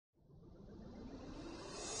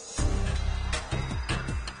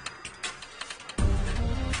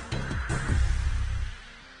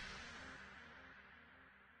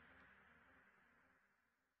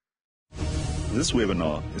This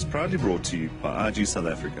webinar is proudly brought to you by IG South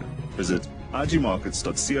Africa. Visit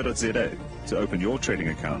igmarkets.co.za to open your trading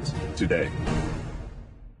account today.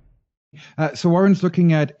 So Warren's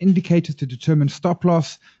looking at indicators to determine stop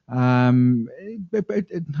loss. I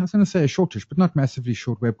was going to say a shortish, but not massively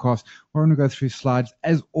short webcast. Warren will go through slides.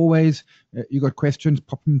 As always, you got questions,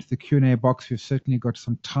 pop them into the Q&A box. We've certainly got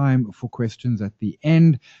some time for questions at the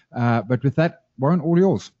end. But with that, Warren, all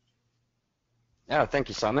yours. Yeah, thank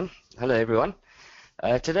you, Simon. Hello, everyone.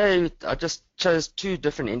 Today, I just chose two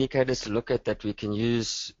different indicators to look at that we can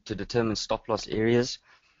use to determine stop loss areas.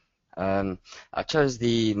 I chose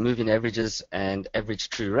the moving averages and average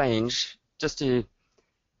true range just to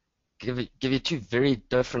give you two very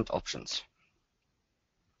different options.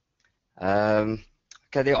 Okay,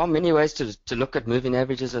 there are many ways to look at moving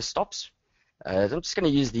averages as stops. I'm just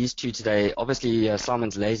going to use these two today. Obviously,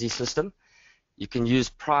 Simon's lazy system. You can use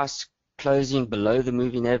price closing below the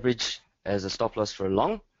moving average as a stop loss for a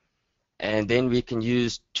long, and then we can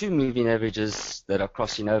use two moving averages that are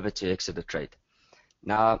crossing over to exit a trade.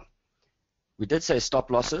 Now, we did say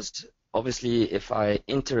stop losses. Obviously, if I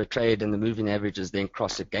enter a trade and the moving averages then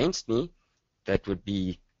cross against me, that would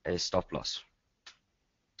be a stop loss.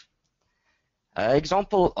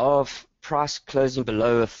 Example of price closing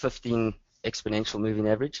below a 15 exponential moving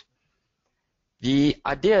average. The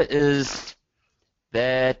idea is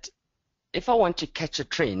that if I want to catch a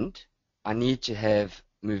trend, I need to have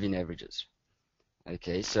moving averages.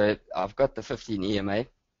 Okay, so I've got the 15 EMA.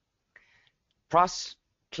 Price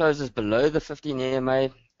closes below the 15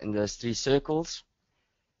 EMA in those three circles.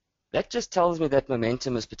 That just tells me that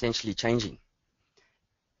momentum is potentially changing.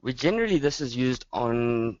 This is used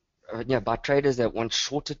on by traders that want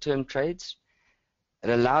shorter term trades.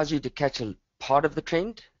 It allows you to catch a part of the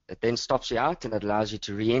trend. It then stops you out and it allows you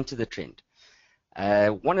to re-enter the trend.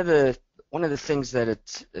 One of the things that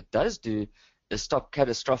it does do is stop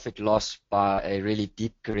catastrophic loss by a really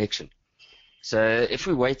deep correction. So if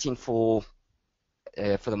we're waiting for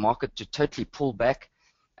the market to totally pull back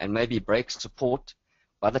and maybe break support,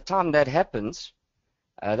 by the time that happens,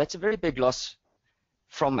 that's a very big loss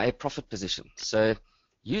from a profit position. So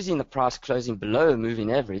using the price closing below a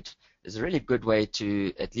moving average is a really good way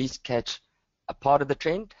to at least catch a part of the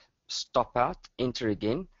trend, stop out, enter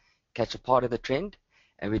again, catch a part of the trend,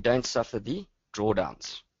 and we don't suffer the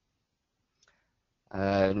drawdowns.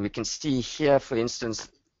 And we can see here, for instance,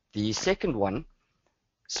 the second one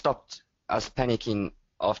stopped us panicking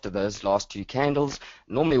after those last two candles.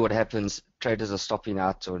 Normally what happens, traders are stopping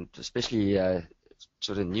out, or especially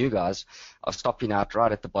sort of new guys, are stopping out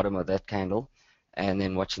right at the bottom of that candle and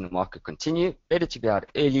then watching the market continue. Better to be out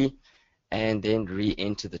early and then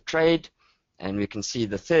re-enter the trade. And we can see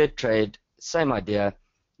the third trade, same idea.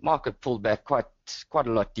 Market pulled back quite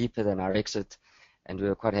a lot deeper than our exit, and we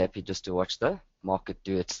were quite happy just to watch the market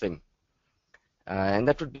do its thing. And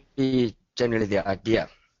that would be generally the idea.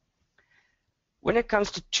 When it comes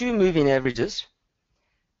to two moving averages,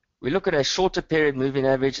 we look at a shorter period moving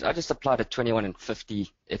average. I just applied a 21 and 50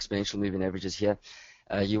 exponential moving averages here.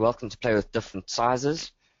 You're welcome to play with different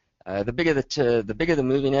sizes. The bigger the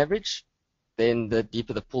moving average, then the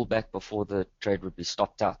deeper the pullback before the trade would be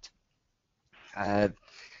stopped out.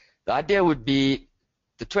 The idea would be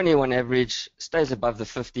the 21 average stays above the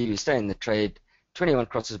 50, we stay in the trade, 21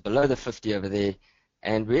 crosses below the 50 over there,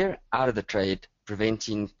 and we're out of the trade,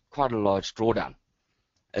 preventing quite a large drawdown.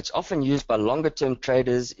 It's often used by longer term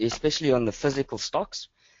traders, especially on the physical stocks,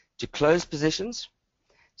 to close positions.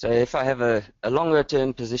 So if I have a longer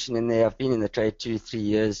term position in there, I've been in the trade 2-3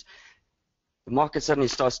 years, the market suddenly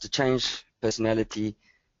starts to change personality,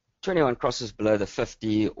 21 crosses below the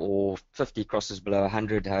 50 or 50 crosses below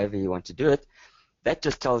 100, however you want to do it, that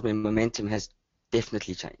just tells me momentum has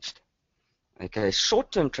definitely changed. Okay,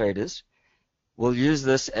 short-term traders will use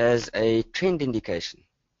this as a trend indication.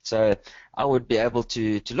 So I would be able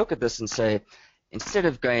to look at this and say, instead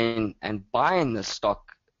of going and buying the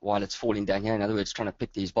stock while it's falling down here, in other words, trying to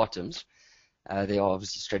pick these bottoms, there are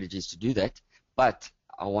obviously strategies to do that, but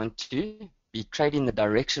I want to be trading the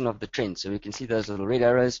direction of the trend. So we can see those little red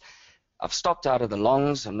arrows. I've stopped out of the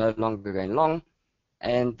longs, I'm no longer going long,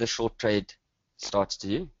 and the short trade starts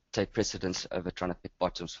to take precedence over trying to pick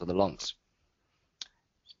bottoms for the longs.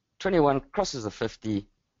 21 crosses the 50,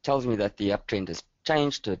 tells me that the uptrend has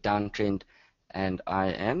changed to a downtrend, and I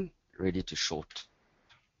am ready to short.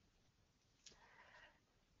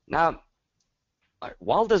 Now,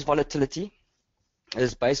 Wilder's volatility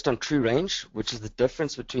is based on true range, which is the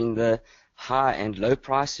difference between the high and low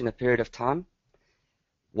price in a period of time.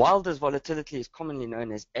 Wilder's volatility is commonly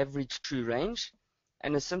known as average true range,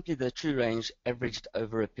 and is simply the true range averaged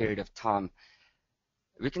over a period of time.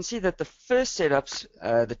 we can see that the first setups,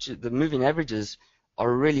 the moving averages,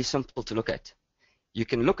 are really simple to look at. You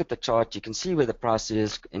can look at the chart, you can see where the price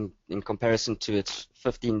is in comparison to its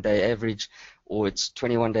 15-day average or its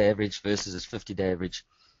 21-day average versus its 50-day average.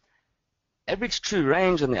 Average true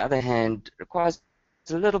range, on the other hand, requires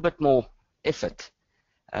a little bit more effort.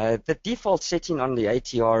 The default setting on the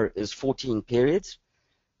ATR is 14 periods.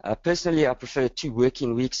 Personally, I prefer 2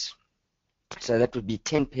 working weeks, so that would be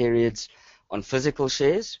 10 periods on physical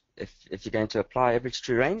shares if you're going to apply average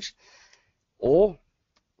true range, or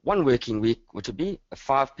 1 working week, which would be a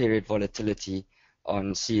 5-period volatility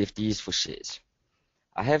on CFDs for shares.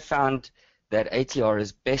 I have found that ATR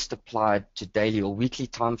is best applied to daily or weekly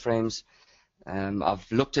timeframes.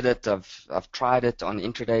 I've looked at it, I've tried it on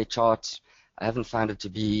intraday charts. I haven't found it to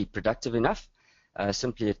be productive enough.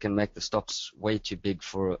 Simply, it can make the stops way too big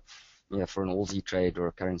for an Aussie trade or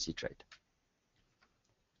a currency trade.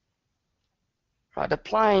 Right,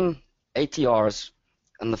 applying ATRs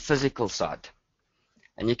on the physical side.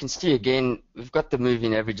 And you can see again, we've got the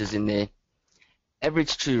moving averages in there.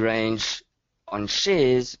 Average true range on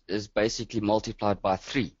shares is basically multiplied by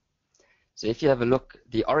 3. So if you have a look,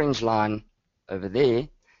 the orange line over there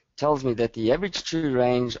tells me that the average true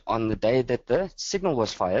range on the day that the signal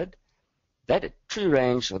was fired, that true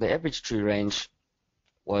range, or the average true range,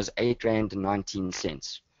 was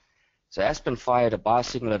R8.19. So Aspen fired a buy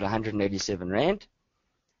signal at 187 Rand.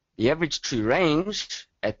 The average true range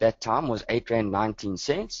at that time was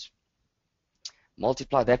R8.19.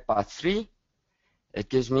 Multiply that by 3, it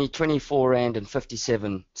gives me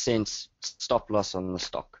 24.57 stop loss on the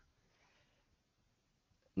stock.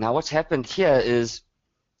 Now what's happened here is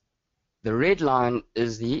the red line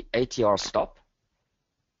is the ATR stop.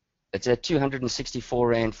 It's at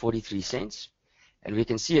 264.43, and we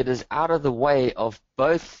can see it is out of the way of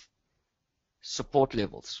both support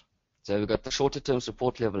levels. So we've got the shorter term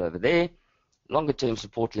support level over there, longer term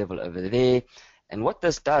support level over there. And what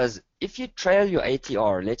this does, if you trail your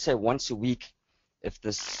ATR, let's say once a week, if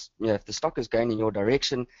the stock is going in your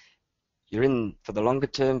direction, you're in for the longer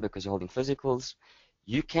term because you're holding physicals,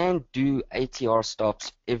 you can do ATR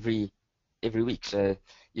stops every week. So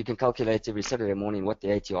you can calculate every Saturday morning what the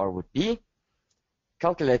ATR would be,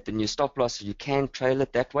 calculate the new stop loss, so you can trail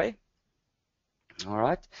it that way. All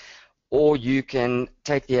right. Or you can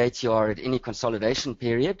take the ATR at any consolidation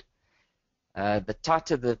period. The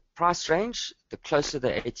tighter the price range, the closer the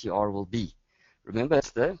ATR will be. Remember,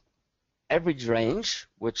 it's the average range,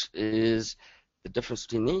 which is the difference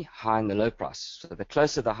between the high and the low price. So the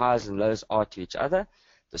closer the highs and lows are to each other,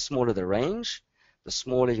 the smaller the range, the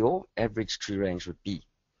smaller your average true range would be.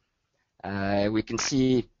 We can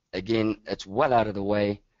see, again, it's well out of the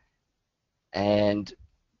way. And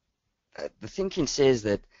the thinking says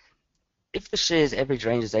that if the share's average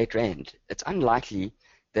range is 8 Rand, it's unlikely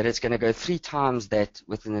that it's going to go 3 times that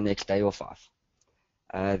within the next day or 5.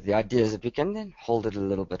 The idea is that we can then hold it a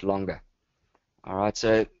little bit longer. All right,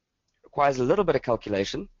 so it requires a little bit of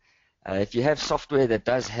calculation. If you have software that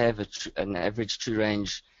does have an average true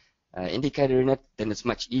range indicator in it, then it's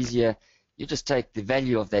much easier. You just take the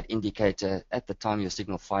value of that indicator at the time your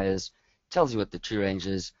signal fires, tells you what the true range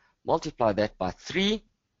is, multiply that by 3,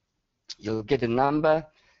 you'll get a number,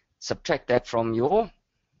 subtract that from your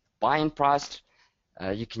buying price.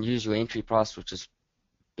 You can use your entry price, which is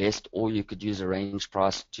best, or you could use a range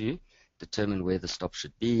price to determine where the stop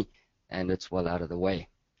should be, and it's well out of the way.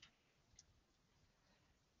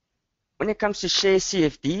 When it comes to share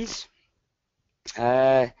CFDs,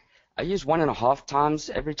 I use 1.5 times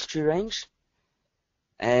average true range,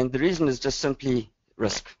 and the reason is just simply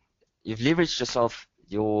risk. You've leveraged yourself.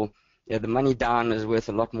 The money down is worth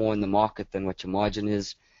a lot more in the market than what your margin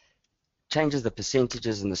is. Changes the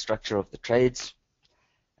percentages and the structure of the trades.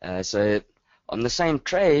 So on the same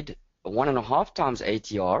trade, a 1.5 times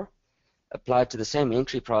ATR applied to the same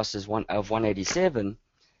entry price as of 187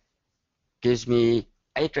 gives me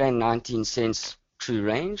R8.19 true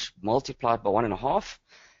range multiplied by 1.5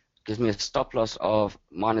 gives me a stop loss of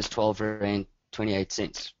minus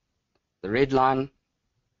 12.28. The red line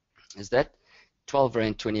is that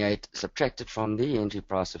 12.28 subtracted from the entry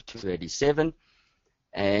price of 287,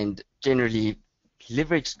 and generally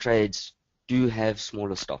leveraged trades do have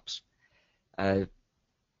smaller stops.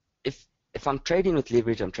 If I'm trading with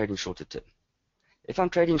leverage, I'm trading shorter term. If I'm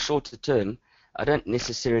trading shorter term, I don't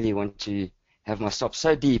necessarily want to have my stop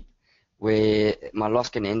so deep where my loss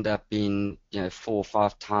can end up being 4 or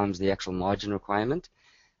 5 times the actual margin requirement.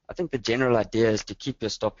 I think the general idea is to keep your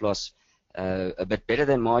stop loss a bit better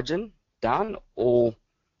than margin down, or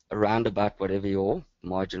around about whatever your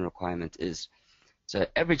margin requirement is. So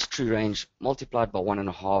average true range multiplied by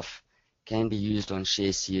 1.5 can be used on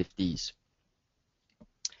share CFDs.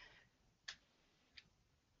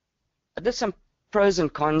 I did some pros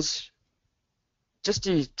and cons just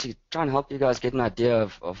to try and help you guys get an idea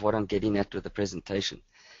of what I'm getting at with the presentation.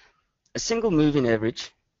 A single moving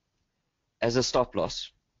average as a stop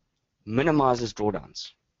loss minimizes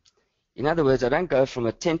drawdowns. In other words, I don't go from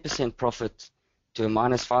a 10% profit to a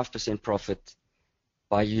minus 5% profit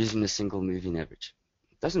by using a single moving average.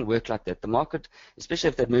 It doesn't work like that. The market, especially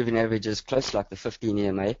if that moving average is close like the 15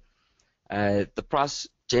 EMA, the price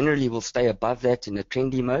generally will stay above that in a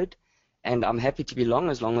trendy mode, and I'm happy to be long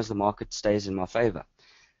as the market stays in my favor.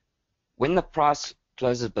 When the price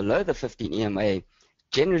closes below the 15 EMA,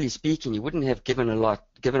 generally speaking, you wouldn't have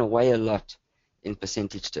given away a lot in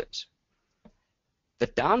percentage terms. The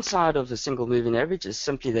downside of the single moving average is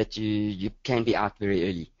simply that you can be out very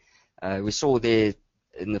early. We saw there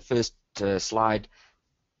in the first slide,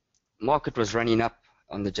 market was running up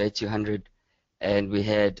on the J200 and we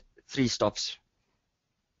had 3 stops.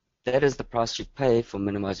 That is the price you pay for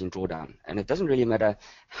minimizing drawdown. And it doesn't really matter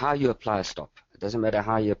how you apply a stop. It doesn't matter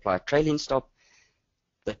how you apply a trailing stop.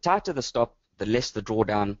 The tighter the stop, the less the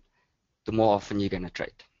drawdown, the more often you're going to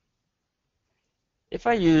trade. If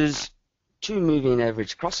I use 2 moving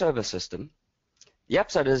average crossover system, the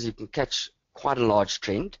upside is you can catch quite a large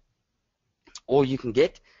trend, or you can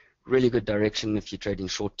get really good direction if you're trading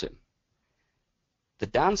short term. The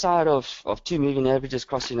downside of 2 moving averages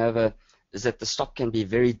crossing over is that the stop can be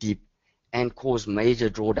very deep and cause major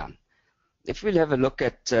drawdown. If we'll have a look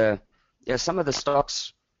at some of the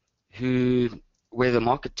stocks where the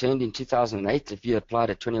market turned in 2008, if you applied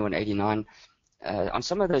at 21.89, on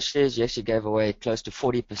some of those shares you actually gave away close to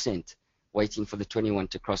 40% waiting for the 21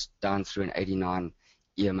 to cross down through an 89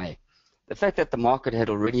 EMA. The fact that the market had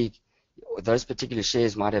already, those particular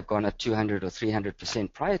shares might have gone up 200 or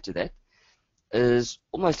 300% prior to that, is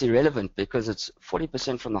almost irrelevant because it's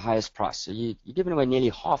 40% from the highest price. So you're giving away nearly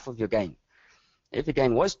half of your gain. If your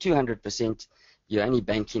gain was 200%, you're only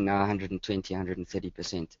banking now 120,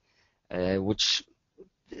 130%, which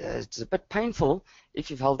it's a bit painful if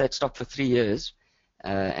you've held that stock for 3 years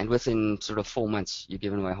and within sort of 4 months you're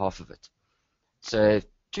giving away half of it. So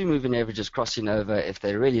 2 moving averages crossing over, if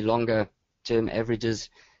they're really longer term averages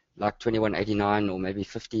like 21.89 or maybe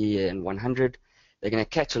 50 and 100, they're going to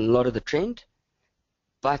catch a lot of the trend,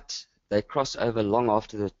 but they cross over long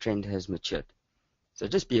after the trend has matured. So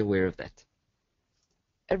just be aware of that.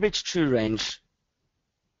 Average true range,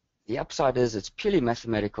 the upside is it's purely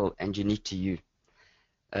mathematical and unique to you.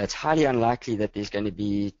 It's highly unlikely that there's going to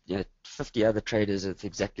be 50 other traders with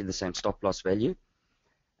exactly the same stop loss value.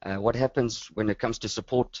 What happens when it comes to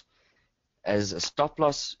support as a stop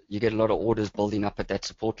loss, you get a lot of orders building up at that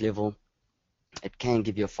support level. It can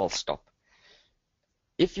give you a false stop.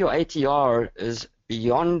 If your ATR is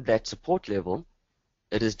beyond that support level,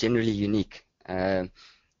 it is generally unique.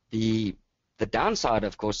 The downside,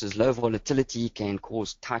 of course, is low volatility can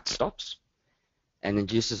cause tight stops and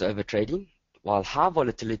induces overtrading, while high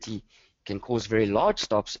volatility can cause very large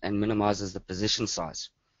stops and minimizes the position size.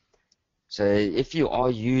 So if you are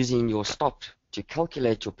using your stop to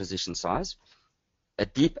calculate your position size, a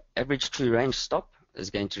deep average true range stop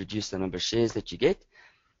is going to reduce the number of shares that you get,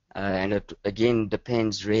 and it again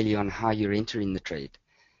depends really on how you're entering the trade.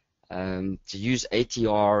 To use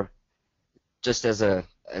ATR just as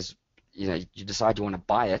you decide you want to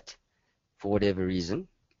buy it for whatever reason,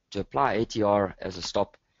 to apply ATR as a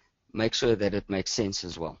stop, make sure that it makes sense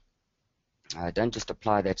as well. Don't just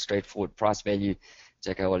apply that straightforward price value. It's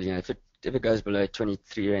okay, well, if it goes below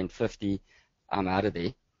 23.50, I'm out of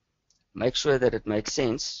there. Make sure that it makes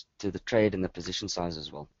sense to the trade and the position size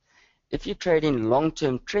as well. If you're trading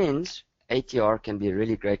long-term trends, ATR can be a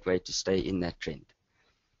really great way to stay in that trend.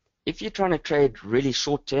 If you're trying to trade really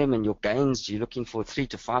short-term and your gains, you're looking for 3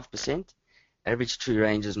 to 5%, average true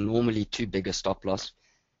range is normally too big a stop loss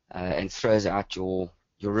and throws out your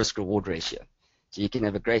risk-reward ratio. So you can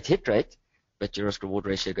have a great hit rate, but your risk-reward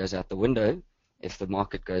ratio goes out the window if the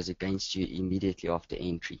market goes against you immediately after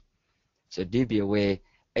entry. So do be aware,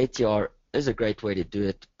 ATR is a great way to do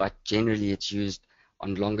it, but generally it's used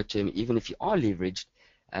on longer term. Even if you are leveraged,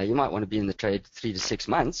 you might want to be in the trade 3 to 6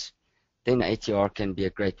 months, then ATR can be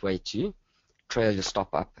a great way to trail your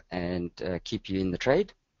stop up and keep you in the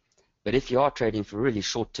trade. But if you are trading for really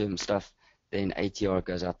short-term stuff, then ATR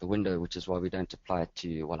goes out the window, which is why we don't apply it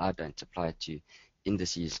to, well, I don't apply it to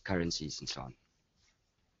indices, currencies, and so on.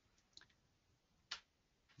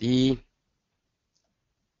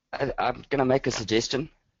 I'm going to make a suggestion.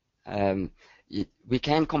 We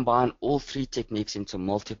can combine all 3 techniques into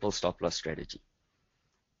multiple stop loss strategy.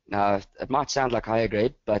 Now, it might sound like higher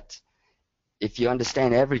grade, but if you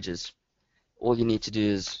understand averages, all you need to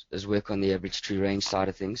do is work on the average true range side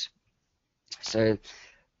of things. So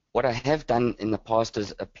what I have done in the past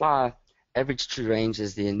is apply average true range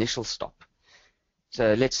as the initial stop.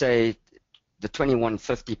 So let's say the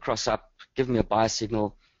 2150 cross up, give me a buy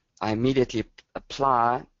signal. I immediately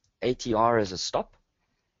apply ATR as a stop.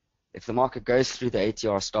 If the market goes through the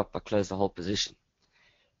ATR stop, I close the whole position.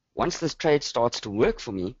 Once this trade starts to work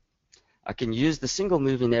for me, I can use the single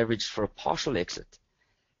moving average for a partial exit.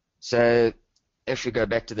 So if we go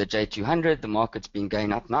back to the J200, the market's been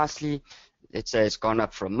going up nicely. Let's say it's gone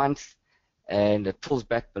up for a month and it pulls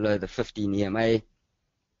back below the 15 EMA.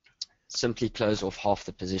 Simply close off half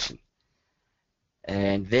the position.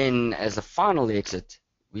 And then as a final exit,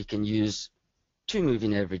 we can use 2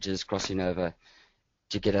 moving averages crossing over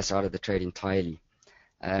to get us out of the trade entirely.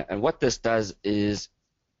 And what this does is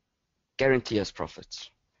guarantee us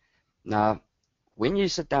profits. Now, when you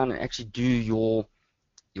sit down and actually do your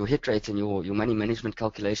hit rate and your money management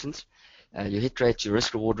calculations, your hit rate, your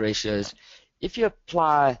risk-reward ratios, if you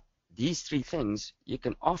apply these 3 things, you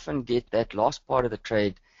can often get that last part of the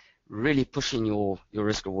trade really pushing your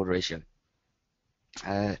risk-reward ratio.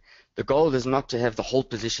 The goal is not to have the whole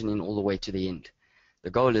position in all the way to the end. The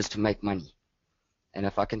goal is to make money. And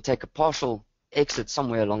if I can take a partial exit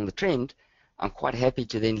somewhere along the trend, I'm quite happy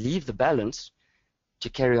to then leave the balance to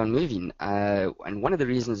carry on moving. And one of the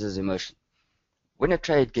reasons is emotion. When a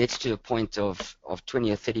trade gets to a point of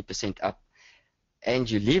 20 or 30% up and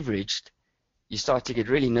you're leveraged, you start to get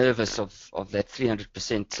really nervous of that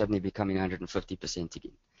 300% suddenly becoming 150%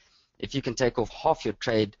 again. If you can take off half your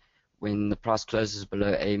trade when the price closes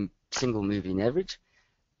below a single moving average,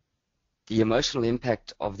 the emotional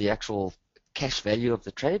impact of the actual cash value of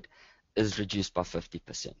the trade is reduced by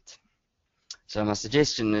 50%. So my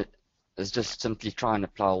suggestion is just simply try and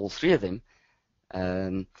apply all 3 of them,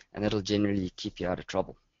 and that'll generally keep you out of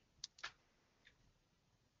trouble.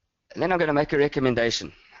 And then I'm going to make a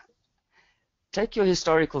recommendation. Take your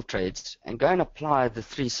historical trades and go and apply the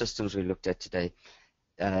 3 systems we looked at today.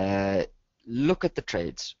 Look at the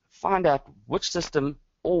trades. Find out which system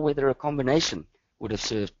or whether a combination would have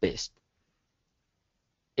served best.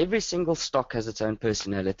 Every single stock has its own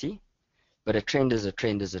personality, but a trend is a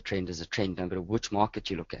trend is a trend is a trend, no matter which market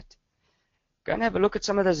you look at. Go and have a look at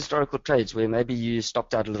some of those historical trades where maybe you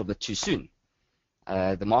stopped out a little bit too soon.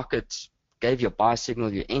 The market gave you a buy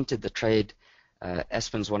signal, you entered the trade.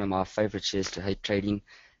 Aspen's one of my favorite shares to hate trading.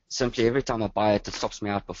 Simply every time I buy it, it stops me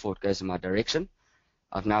out before it goes in my direction.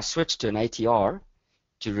 I've now switched to an ATR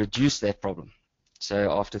to reduce that problem.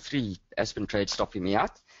 So after 3 Aspen trades stopping me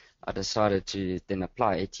out, I decided to then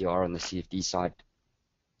apply ATR on the CFD side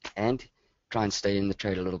and try and stay in the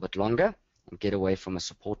trade a little bit longer and get away from a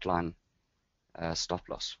support line stop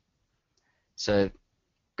loss. So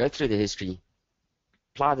go through the history,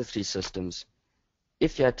 apply the 3 systems.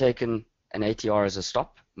 If you had taken an ATR as a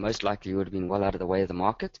stop, most likely you would have been well out of the way of the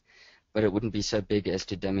market, but it wouldn't be so big as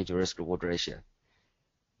to damage your risk-reward ratio.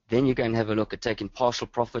 Then you go and have a look at taking partial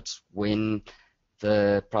profits when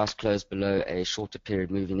the price closed below a shorter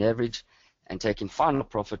period moving average, and taking final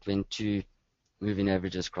profit when 2 moving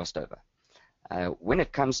averages crossed over. When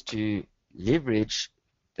it comes to leverage,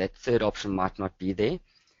 that third option might not be there.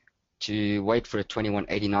 To wait for a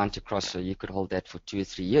 2189 to cross so you could hold that for 2 or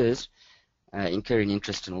 3 years, incurring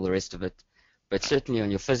interest and all the rest of it. But certainly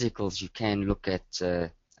on your physicals, you can look at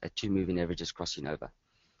 2 moving averages crossing over.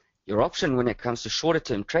 Your option when it comes to shorter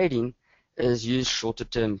term trading is use shorter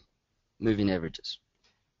term moving averages.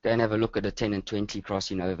 Go and have a look at a 10 and 20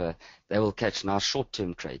 crossing over. They will catch nice short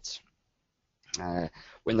term trades.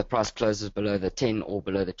 When the price closes below the 10 or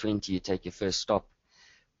below the 20, you take your first stop.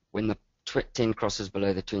 When the 10 crosses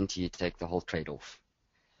below the 20, you take the whole trade off.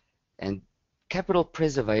 And capital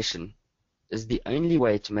preservation is the only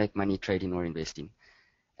way to make money trading or investing.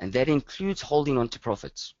 And that includes holding on to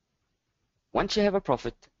profits. Once you have a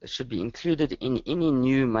profit, it should be included in any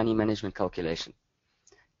new money management calculation.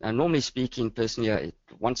 Now, normally speaking, personally,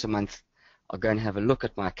 once a month, I'll go and have a look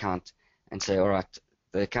at my account and say, all right,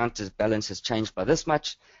 the account balance has changed by this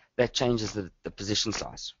much. That changes the position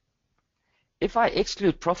size. If I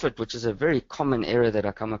exclude profit, which is a very common error that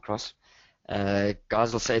I come across,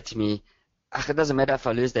 guys will say to me, it doesn't matter if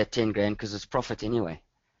I lose that 10 grand because it's profit anyway.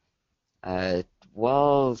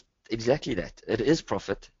 Well, exactly that. It is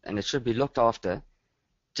profit, and it should be looked after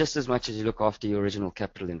just as much as you look after your original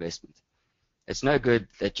capital investment. It's no good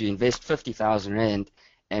that you invest 50,000 Rand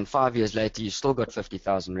and 5 years later you still got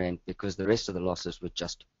 50,000 Rand because the rest of the losses were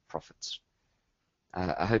just profits.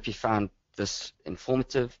 I hope you found this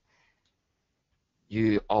informative.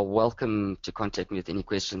 You are welcome to contact me with any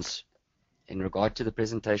questions in regard to the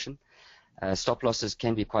presentation. Stop losses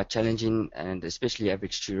can be quite challenging, and especially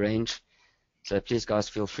average true range. So please, guys,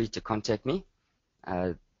 feel free to contact me.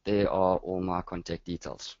 There are all my contact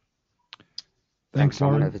details. Thanks,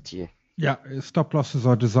 Warren. Warren. Over to you. Yeah, stop losses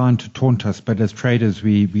are designed to taunt us, but as traders,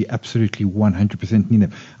 we absolutely 100% need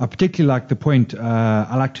them. I particularly like the point,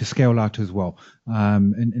 I like to scale out as well.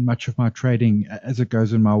 In much of my trading, as it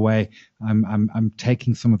goes in my way, I'm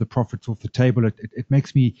taking some of the profits off the table. It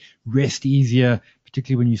makes me rest easier,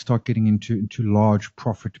 particularly when you start getting into large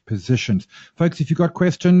profit positions. Folks, if you've got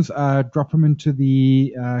questions, drop them into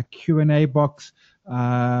the Q&A box.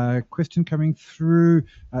 Question coming through,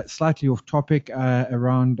 slightly off topic,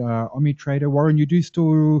 around OmniTrader. Warren, you do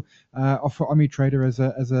still offer OmniTrader as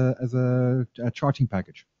a charting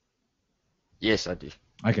package? Yes, I do.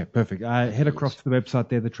 Okay, perfect. Head across to the website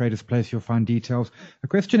there, the Traders Place. You'll find details. A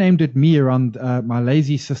question aimed at me around my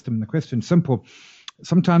lazy system. The question simple.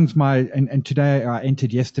 Sometimes and today I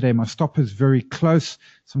entered yesterday, my stop is very close.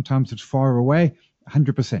 Sometimes it's far away.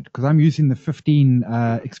 100%, because I'm using the 15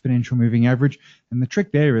 exponential moving average, and the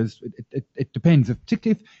trick there is it depends.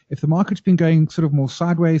 Particularly if the market's been going sort of more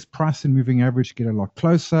sideways, price and moving average get a lot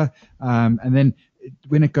closer, and then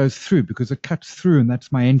when it goes through, because it cuts through, and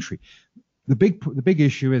that's my entry. The big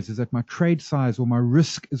issue is that my trade size or my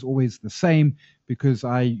risk is always the same because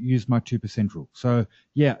I use my 2% rule. So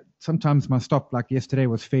yeah, sometimes my stop, like yesterday,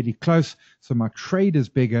 was fairly close, so my trade is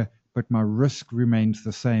bigger, but my risk remains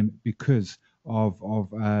the same because of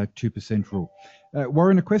 2% rule.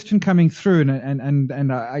 Warren, a question coming through,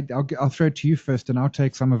 and I'll throw it to you first, and I'll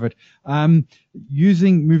take some of it.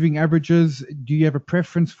 Using moving averages, do you have a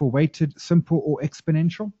preference for weighted, simple, or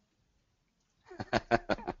exponential?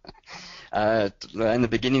 In the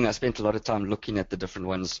beginning, I spent a lot of time looking at the different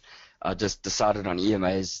ones. I just decided on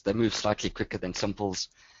EMAs. They move slightly quicker than simples,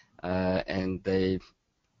 and they're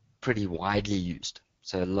pretty widely used.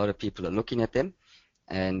 So a lot of people are looking at them.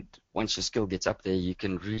 And once your skill gets up there, you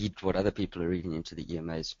can read what other people are reading into the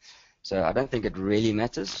EMAs. So I don't think it really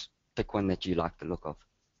matters. Pick one that you like the look of.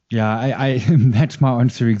 Yeah, I that's my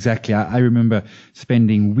answer exactly. I remember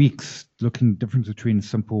spending weeks looking at the difference between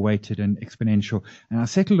simple weighted and exponential, and I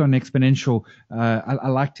settled on exponential. I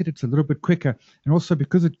liked it. It's a little bit quicker, and also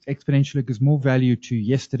because it's exponential, it gives more value to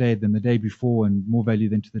yesterday than the day before, and more value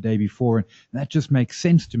than to the day before, and that just makes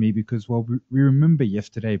sense to me because, well, we remember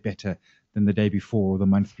yesterday better than the day before or the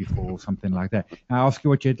month before or something like that. I ask you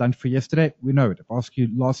what you had lunch for yesterday, we know it. If I ask you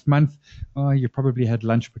last month, you probably had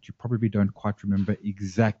lunch, but you probably don't quite remember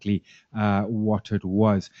exactly what it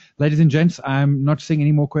was. Ladies and gents, I'm not seeing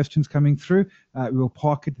any more questions coming through. We'll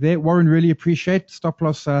park it there. Warren, really appreciate stop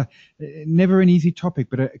loss. Never an easy topic,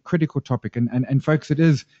 but a critical topic. And folks, it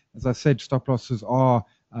is, as I said, stop losses are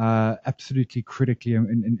absolutely critically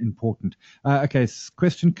important. Okay,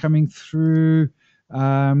 question coming through.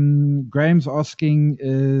 Graham's asking,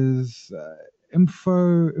 is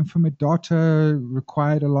informative data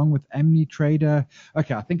required along with OmniTrader?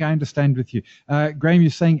 Okay, I think I understand with you. Graham, you're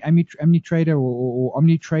saying OmniTrader or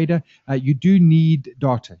OmniTrader, you do need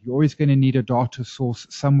data. You're always going to need a data source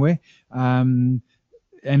somewhere.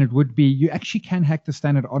 And it would be, you actually can hack the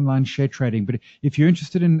standard online share trading, but if you're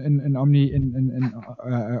interested in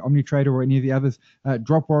OmniTrader or any of the others,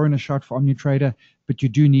 drop Warren a shot for OmniTrader. But you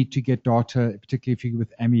do need to get data, particularly if you're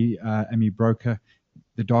with AMI Broker.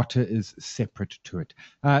 The data is separate to it.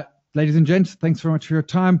 Ladies and gents, thanks very much for your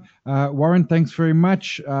time. Warren, thanks very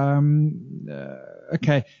much.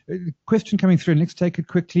 Okay, question coming through. Let's take it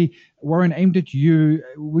quickly. Warren, aimed at you.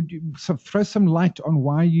 Would you throw some light on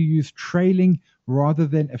why you use trailing rather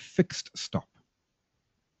than a fixed stop?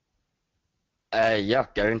 Yeah,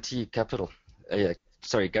 guarantee capital.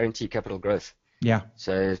 Guarantee capital growth. Yeah.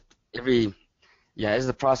 So as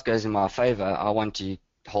the price goes in my favor, I want to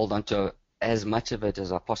hold on to as much of it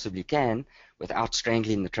as I possibly can without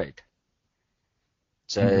strangling the trade.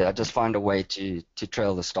 So I just find a way to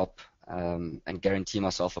trail the stop and guarantee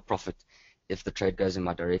myself a profit if the trade goes in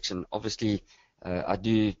my direction. Obviously,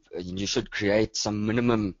 you should create some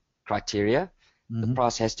minimum criteria. The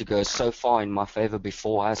price has to go so far in my favor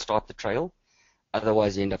before I start the trail.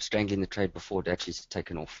 Otherwise, you end up strangling the trade before it actually is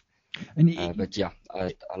taken off. But yeah,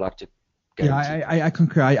 I like to. Yeah, I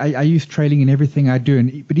concur. I use trailing in everything I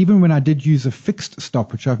do. But even when I did use a fixed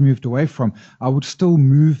stop, which I've moved away from, I would still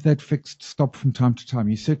move that fixed stop from time to time.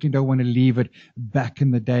 You certainly don't want to leave it back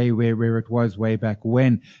in the day where it was way back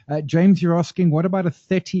when. James, you're asking, what about a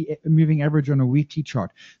 30 moving average on a weekly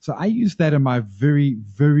chart? So I use that in my very,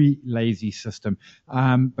 very lazy system.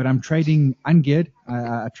 But I'm trading ungeared.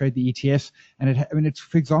 I trade the ETS. And it's,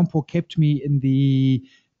 for example, kept me in the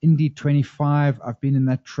Indy 25. I've been in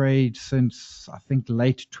that trade since, I think,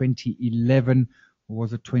 late 2011 or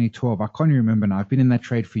was it 2012? I can't even remember now. I've been in that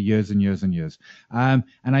trade for years and years and years. And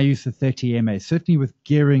I used the 30 MA. Certainly with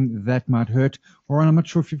gearing, that might hurt. Warren, I'm not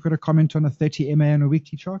sure if you've got a comment on a 30 MA on a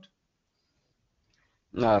weekly chart.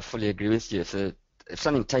 No, I fully agree with you. If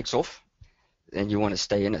something takes off, then you want to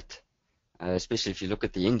stay in it, especially if you look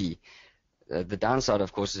at the Indy. The downside,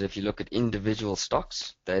 of course, is if you look at individual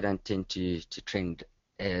stocks, they don't tend to trend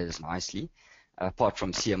as nicely, apart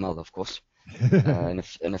from CML, of course, and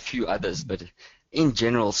a few others. But in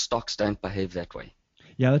general, stocks don't behave that way.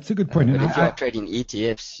 Yeah, that's a good point. But if you are trading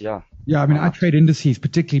ETFs, yeah. Yeah, I mean, I trade indices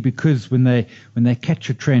particularly because when they catch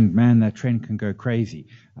a trend, man, that trend can go crazy.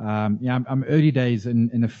 I'm early days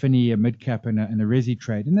in a Finny, a mid cap, and a resi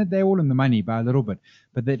trade, and they're all in the money by a little bit.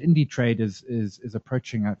 But that indie trade is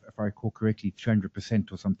approaching, if I recall correctly,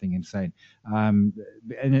 300% or something insane,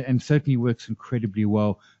 and certainly works incredibly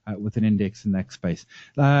well with an index in that space.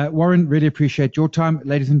 Warren, really appreciate your time,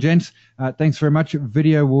 ladies and gents. Thanks very much.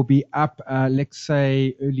 Video will be up, let's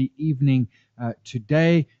say early evening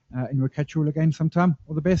today, and we'll catch you all again sometime.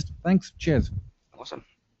 All the best. Thanks. Cheers. Awesome.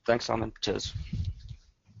 Thanks, Simon. Cheers.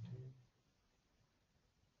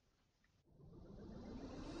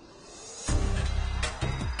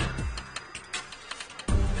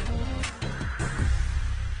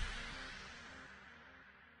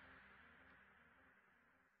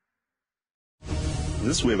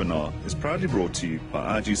 This webinar is proudly brought to you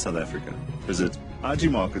by IG South Africa. Visit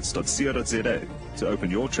igmarkets.co.za to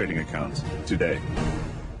open your trading account today.